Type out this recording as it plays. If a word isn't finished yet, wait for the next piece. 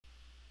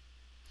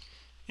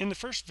In the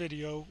first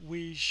video,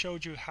 we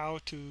showed you how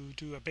to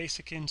do a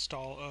basic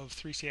install of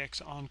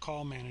 3CX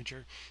On-Call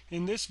Manager.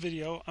 In this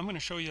video, I'm going to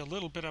show you a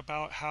little bit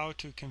about how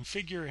to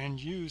configure and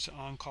use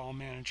On-Call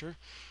Manager.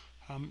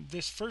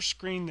 This first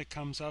screen that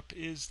comes up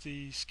is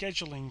the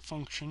scheduling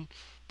function,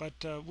 but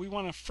we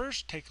want to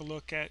first take a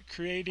look at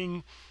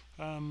creating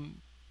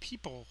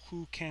people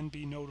who can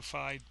be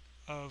notified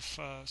of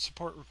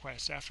support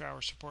requests,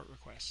 after-hour support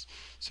requests.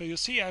 So you'll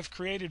see I've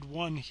created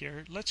one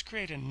here. Let's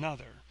create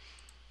another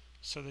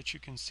so that you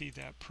can see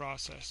that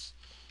process.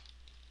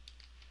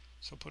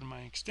 So put in my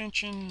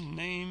extension,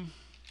 name,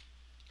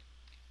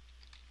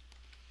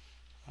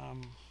 I'll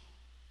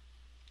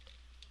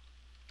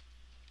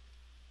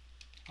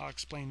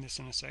explain this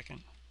in a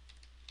second.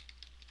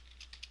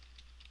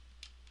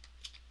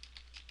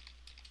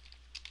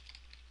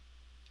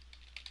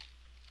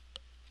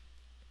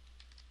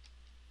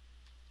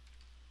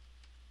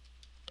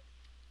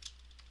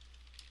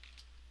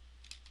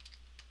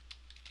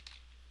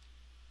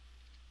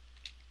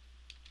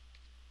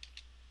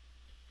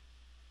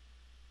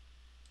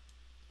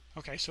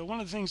 Okay, so one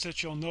of the things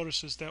that you'll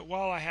notice is that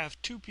while I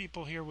have two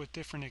people here with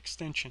different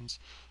extensions,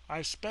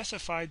 I've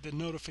specified the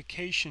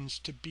notifications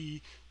to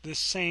be the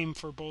same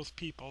for both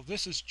people.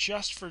 This is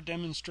just for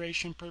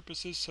demonstration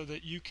purposes so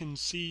that you can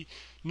see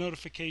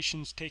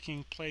notifications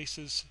taking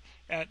places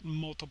at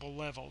multiple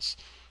levels.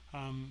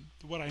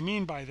 What I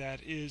mean by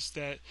that is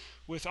that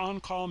with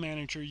On-Call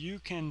Manager you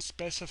can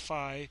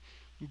specify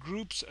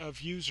groups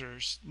of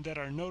users that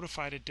are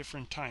notified at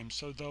different times.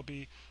 So there'll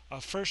be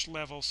a first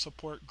level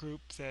support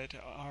group that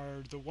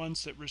are the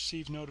ones that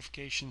receive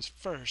notifications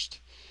first,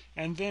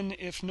 and then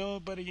if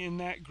nobody in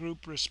that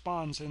group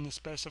responds in the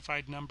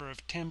specified number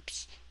of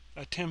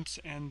attempts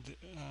and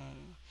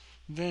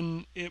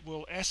then it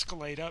will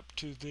escalate up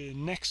to the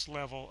next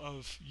level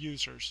of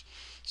users.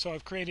 So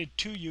I've created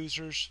two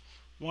users,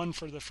 one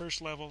for the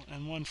first level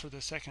and one for the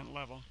second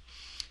level.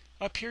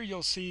 Up here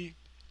you'll see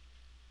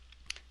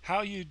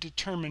how you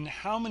determine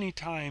how many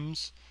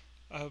times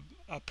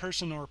a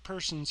person or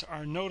persons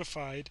are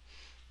notified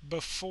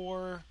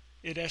before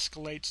it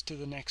escalates to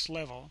the next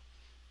level,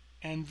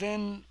 and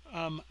then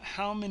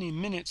how many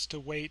minutes to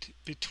wait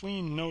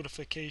between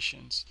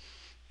notifications.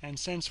 And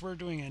since we're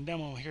doing a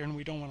demo here and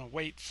we don't want to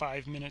wait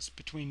 5 minutes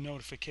between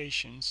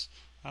notifications,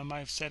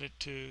 I've set it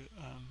to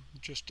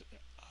just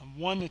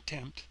one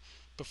attempt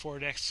before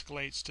it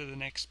escalates to the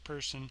next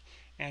person,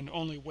 and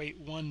only wait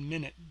 1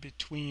 minute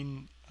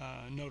between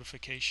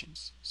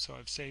notifications. So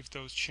I've saved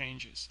those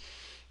changes.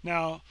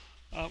 Now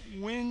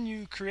when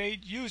you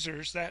create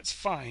users, that's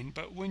fine,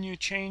 but when you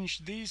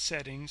change these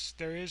settings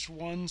there is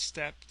one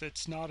step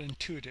that's not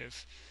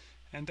intuitive,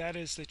 and that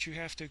is that you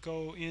have to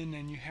go in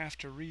and you have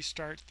to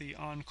restart the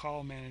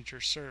On-Call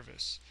Manager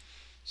service.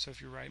 So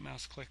if you right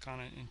mouse click on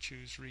it and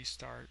choose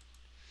restart,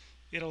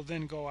 it'll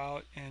then go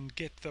out and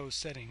get those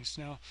settings.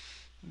 Now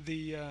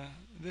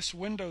this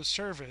Windows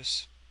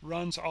service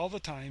runs all the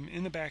time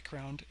in the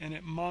background, and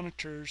it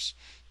monitors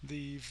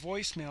the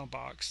voicemail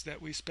box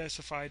that we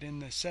specified in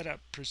the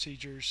setup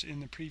procedures in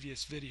the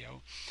previous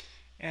video,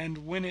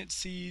 and when it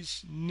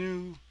sees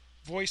new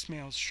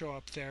voicemails show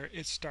up there,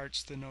 it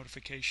starts the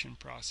notification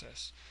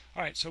process.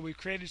 Alright, so we've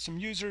created some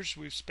users,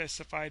 we've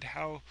specified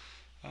how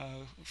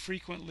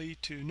frequently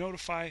to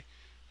notify.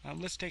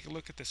 Let's take a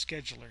look at the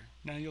scheduler.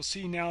 Now you'll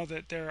see now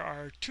that there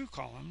are two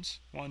columns,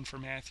 one for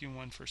Matthew and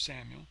one for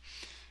Samuel.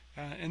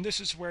 And this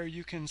is where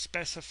you can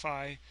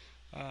specify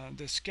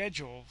the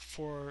schedule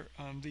for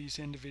these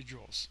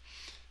individuals.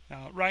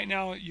 Right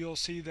now you'll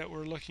see that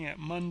we're looking at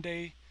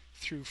Monday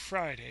through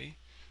Friday,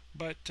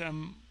 but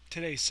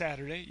today's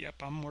Saturday.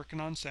 Yep, I'm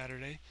working on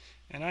Saturday,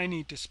 and I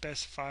need to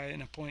specify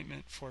an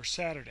appointment for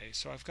Saturday.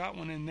 So I've got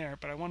one in there,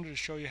 but I wanted to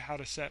show you how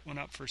to set one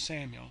up for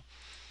Samuel.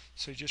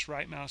 So just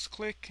right mouse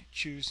click,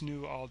 choose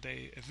new all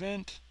day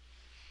event.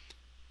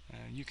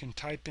 You can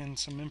type in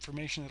some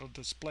information that'll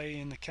display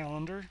in the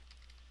calendar.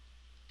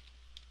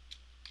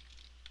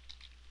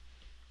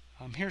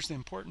 Here's the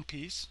important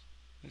piece.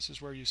 This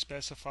is where you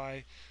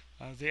specify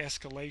the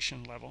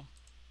escalation level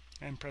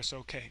and press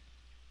OK.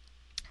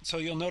 So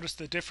you'll notice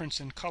the difference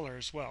in color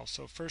as well.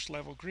 So first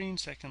level green,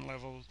 second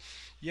level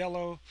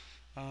yellow,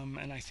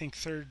 and I think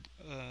third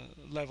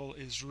level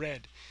is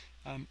red.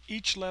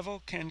 Each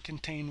level can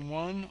contain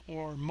one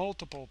or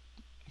multiple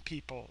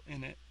people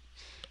in it.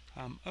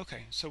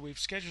 Okay, so we've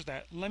scheduled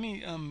that. Let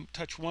me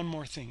touch one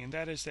more thing, and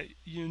that is that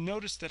you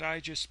notice that I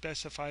just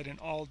specified an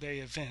all-day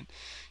event.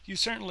 You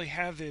certainly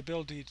have the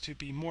ability to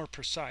be more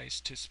precise,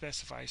 to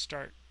specify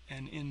start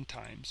and end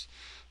times,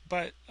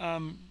 but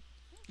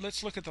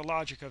let's look at the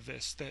logic of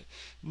this, that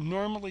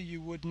normally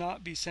you would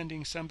not be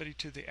sending somebody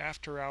to the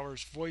after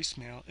hours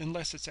voicemail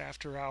unless it's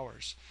after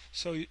hours.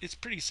 So it's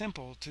pretty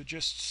simple to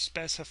just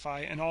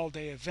specify an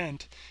all-day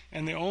event,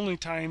 and the only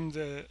time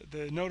the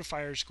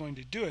notifier is going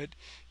to do it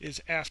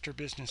is after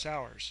business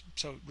hours.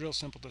 So real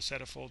simple to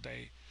set a full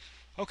day.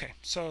 Okay,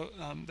 so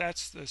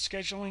that's the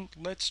scheduling.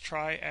 Let's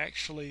try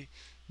actually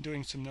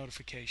doing some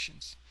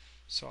notifications.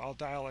 So I'll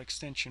dial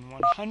extension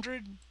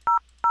 100.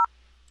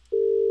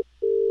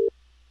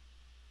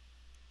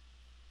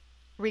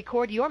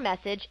 record your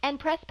message and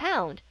press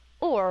pound,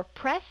 or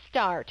press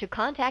star to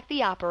contact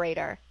the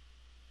operator.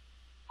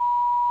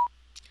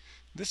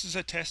 This is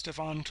a test of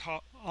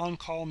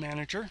On-Call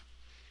Manager.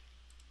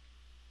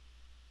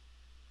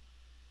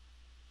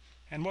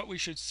 And what we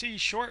should see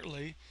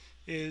shortly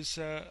is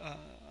a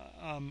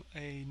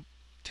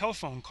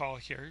telephone call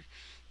here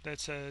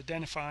that's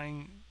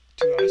identifying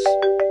to us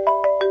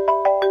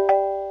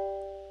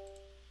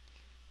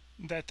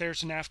that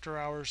there's an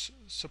after-hours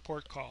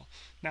support call.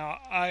 Now,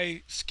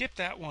 I skipped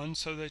that one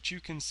so that you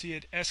can see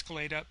it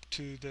escalate up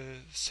to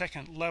the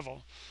second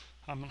level.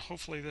 And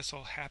hopefully this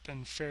will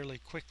happen fairly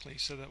quickly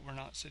so that we're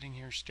not sitting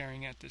here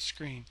staring at the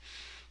screen.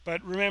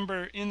 But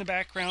remember, in the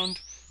background,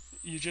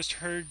 you just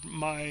heard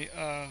my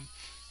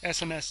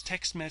SMS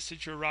text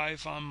message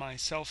arrive on my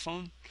cell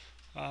phone.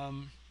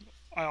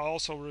 I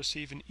also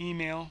receive an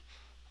email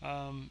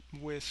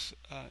with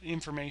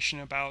information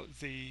about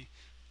the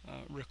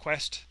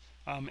request,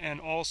 and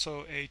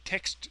also a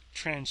text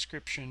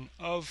transcription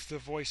of the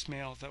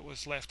voicemail that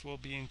was left will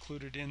be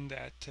included in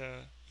that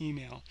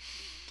email.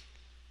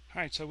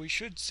 Alright, so we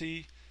should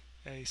see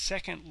a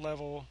second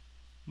level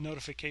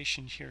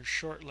notification here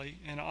shortly,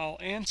 and I'll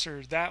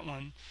answer that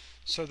one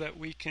so that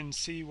we can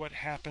see what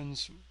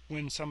happens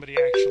when somebody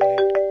actually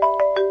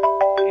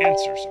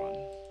answers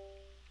one.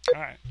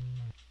 Alright.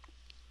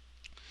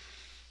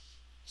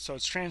 So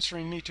it's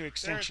transferring me to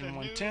extension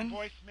 110. There's a new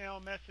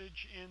voicemail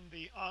message in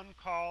the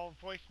on-call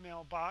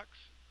voicemail box.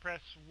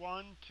 Press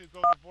 1 to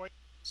go to voice.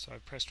 So I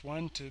pressed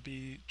 1 to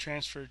be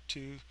transferred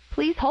to...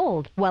 Please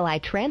hold while I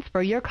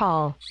transfer your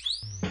call.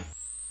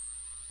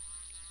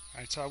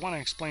 Alright, so I want to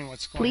explain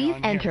what's going Please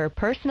on enter here.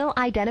 personal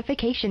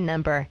identification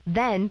number,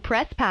 then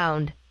press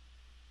pound.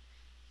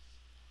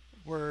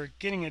 We're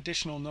getting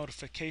additional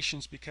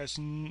notifications because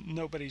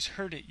nobody's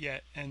heard it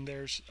yet, and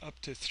there's up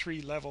to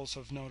 3 levels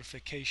of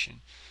notification.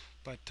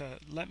 But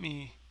let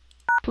me...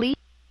 Please.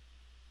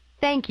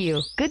 Thank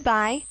you.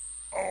 Goodbye.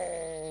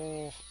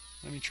 Oh,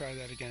 let me try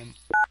that again.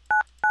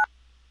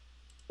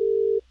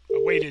 I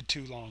waited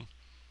too long.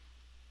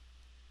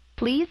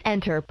 Please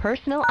enter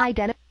personal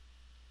identity.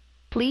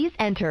 Please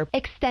enter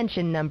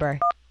extension number.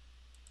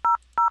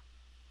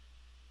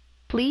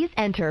 Please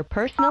enter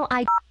personal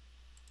ID.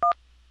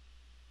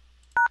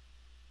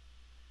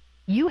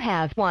 You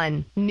have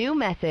 1 new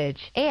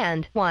message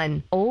and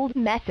 1 old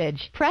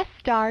message. Press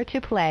star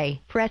to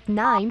play. Press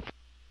 9.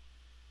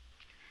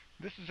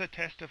 This is a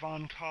test of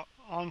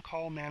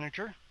On-Call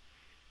Manager.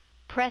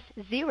 Press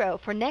 0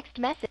 for next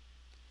message.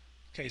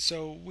 Okay,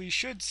 so we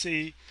should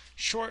see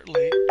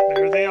shortly,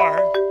 there they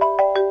are,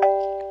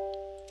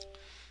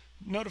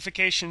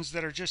 notifications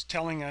that are just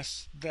telling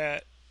us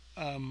that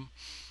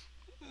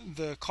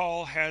the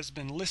call has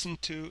been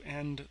listened to,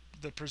 and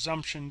the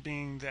presumption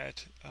being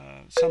that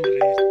somebody...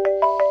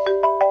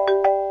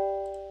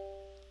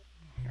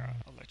 Here,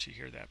 I'll let you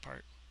hear that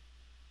part.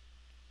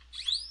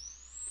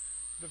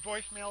 The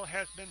voicemail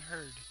has been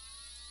heard.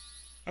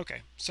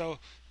 Okay, so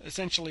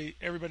essentially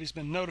everybody's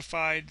been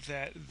notified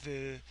that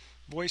the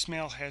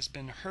voicemail has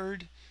been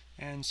heard,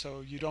 and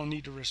so you don't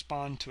need to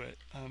respond to it.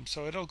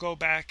 So it'll go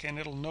back and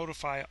it'll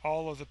notify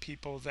all of the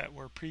people that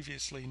were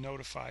previously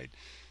notified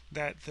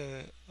that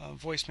the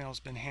voicemail has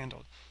been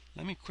handled.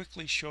 Let me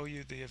quickly show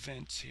you the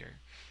events here.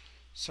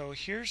 So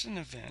here's an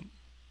event.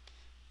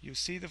 You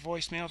see the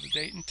voicemail, the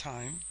date and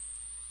time,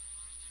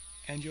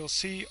 and you'll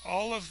see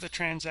all of the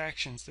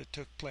transactions that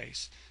took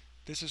place.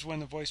 This is when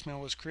the voicemail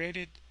was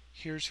created.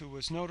 Here's who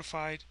was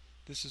notified.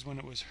 This is when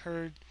it was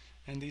heard,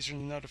 and these are the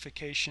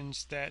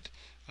notifications that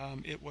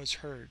it was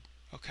heard.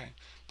 Okay,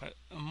 but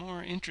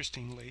more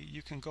interestingly,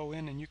 you can go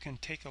in and you can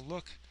take a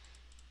look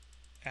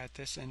at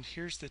this, and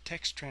here's the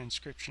text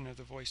transcription of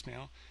the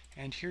voicemail,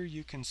 and here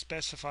you can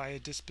specify a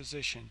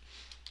disposition.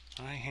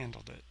 I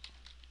handled it.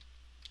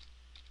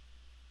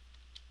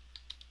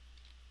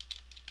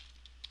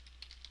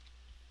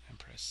 And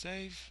press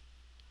save.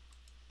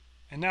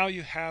 And now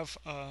you have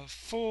a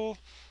full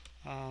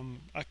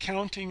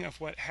accounting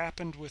of what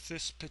happened with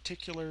this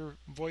particular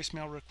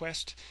voicemail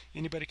request.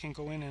 Anybody can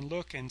go in and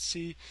look and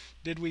see,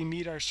 did we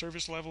meet our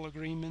service level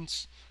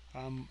agreements?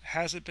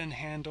 Has it been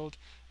handled?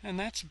 And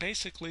that's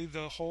basically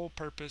the whole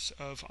purpose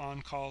of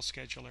On-Call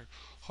Scheduler.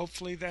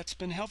 Hopefully that's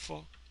been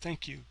helpful.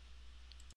 Thank you.